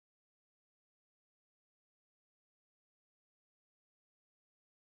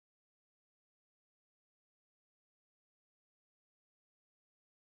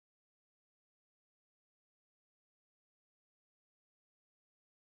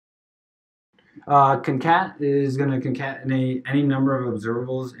Concat is going to concatenate any number of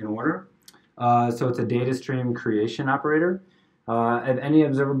observables in order. So it's a data stream creation operator. If any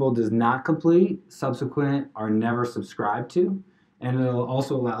observable does not complete, subsequent are never subscribed to. And it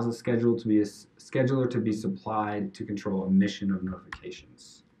also allows a scheduler to be supplied to control emission of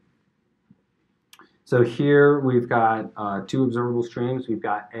notifications. So here we've got two observable streams. We've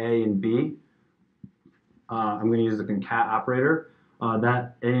got A and B. I'm going to use the concat operator.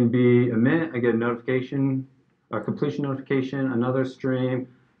 That A and B emit, I get a notification, a completion notification, another stream,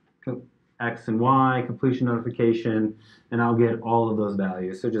 X and Y, completion notification, and I'll get all of those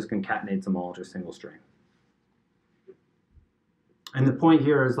values. So it just concatenates them all to a single string. And the point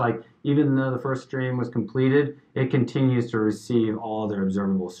here is, like, even though the first stream was completed, it continues to receive all their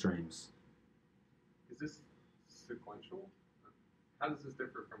observable streams. Is this sequential? How does this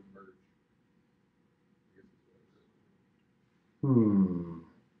differ from merge?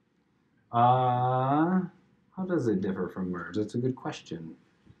 How does it differ from merge? That's a good question.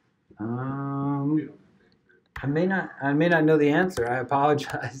 I may not know the answer. I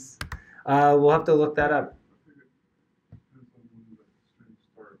apologize. We'll have to look that up.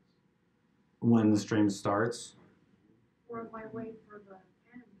 When the stream starts. Or if I wait for the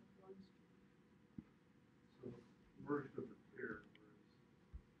end of one stream. So merge doesn't care.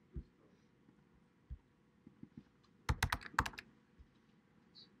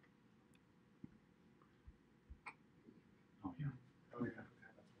 Oh yeah. Oh yeah.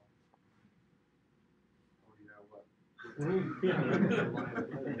 Oh yeah. What?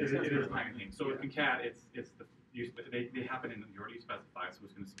 It is timing thing. So with concat, they happen in the order you specify. So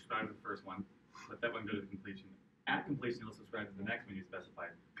it's going to subscribe to the first one, let that one go to the completion. At completion, it'll subscribe to the next one you specified.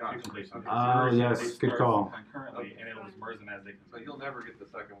 Gotcha. To completion. Okay. Yes, good call. Concurrently, and it'll just merge them as they come. So you'll never get the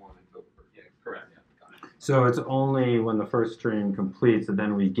second one until the first. Yeah, correct. Yeah. So it's only when the first stream completes that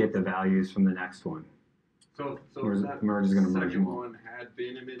then we get the values from the next one. So Whereas that merge is going to merge second them all. one had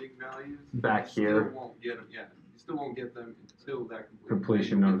been emitting values. Back you here. Still won't get them. Yeah, you still won't get them until that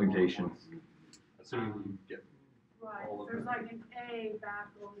Completion You'll get them all at notification. once. Assuming you get Right, all of there's them. like an A back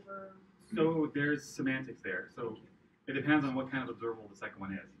over. So there's semantics there. So it depends on what kind of observable the second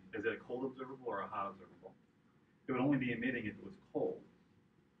one is. Is it a cold observable or a hot observable? It would only be emitting if it was cold.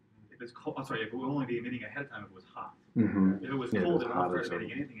 If it's cold, I'm sorry, if it would only be emitting ahead of time if it was hot. Mm-hmm. If it was Yeah, cold, it it was won't hot start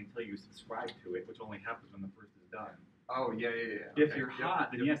emitting observable. anything until you subscribe to it, which only happens when the first is done. Oh yeah. If Okay, you're yep, hot,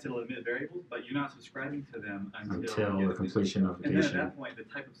 then yep. yes, it'll emit variables, but you're not subscribing to them until Until the completion And then at notification. that point, the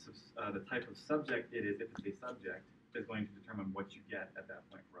type of subject it is, if it's a subject, is going to determine what you get at that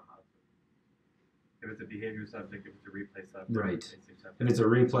point for a hot observable. If it's a behavior subject, if it's a replay subject, Right. if it's a subject. If it's a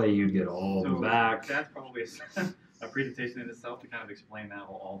replay, you'd get all So back. that's probably a presentation in itself to kind of explain that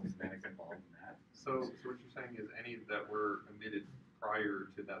all the semantics involved in that. So what you're saying is any that were emitted prior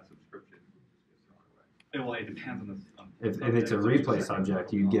to that subscription is thrown away. Well, it depends on the. If it's a replay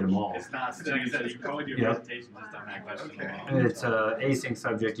subject, you'd get them all. It's not, like I said, you can probably do a Yeah. presentation just on that question Okay. alone. If it's a async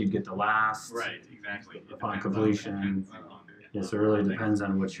subject, you'd get the last. Right, exactly. It Upon depends completion. it depends on Yes, it really depends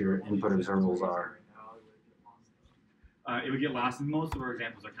on what your input observables are. It would get lost, and most of our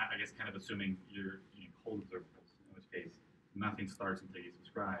examples are, kind of assuming you're cold observables, in which case nothing starts until you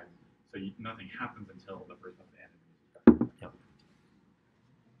subscribe, so nothing happens until the first one's ended. Yep.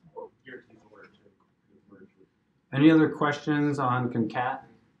 Here's the order to merge with. Any other questions on concat?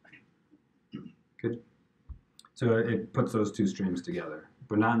 Good. So it puts those two streams together,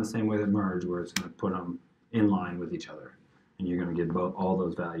 but not in the same way that merge, where it's going to put them in line with each other, and you're going to get all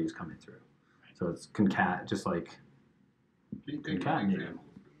those values coming through. So it's concat, just like Can you think of an concatenating. example?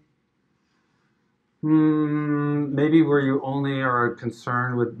 Maybe where you only are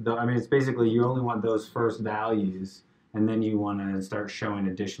concerned with the, I mean, it's basically you only want those first values, and then you want to start showing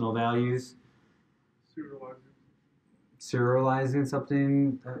additional values. Serializing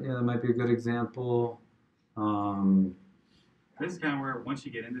something, that might be a good example. This is kind of where once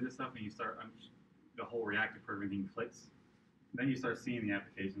you get into this stuff and you start the whole reactive programming clicks, then you start seeing the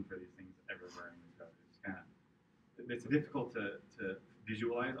application for these things everywhere in the code. It's difficult to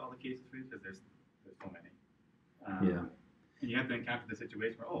visualize all the cases for you because there's so many. Yeah. And you have to encounter the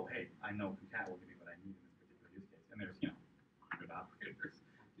situation where, oh, hey, I know concat will give me what I need in this particular use case, and there's 100 operators.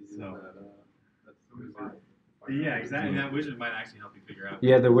 So That's the wizard. yeah, exactly. That wizard might actually help you figure out.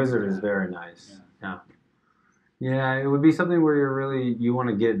 Yeah, the wizard is very nice. Yeah, it would be something where you want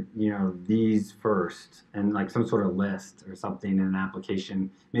to get, these first and like some sort of list or something in an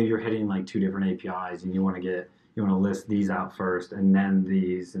application. Maybe you're hitting like two different APIs and you want to list these out first and then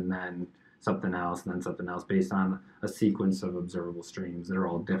these and then something else and then something else based on a sequence of observable streams that are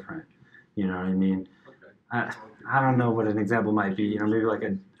all different. You know what I mean? Okay. I don't know what an example might be. You know, maybe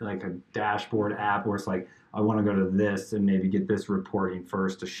like a dashboard app where it's like I want to go to this and maybe get this reporting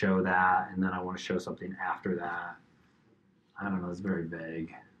first to show that, and then I want to show something after that. I don't know. It's very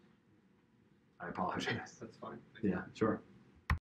vague. I apologize. That's fine. Yeah, sure.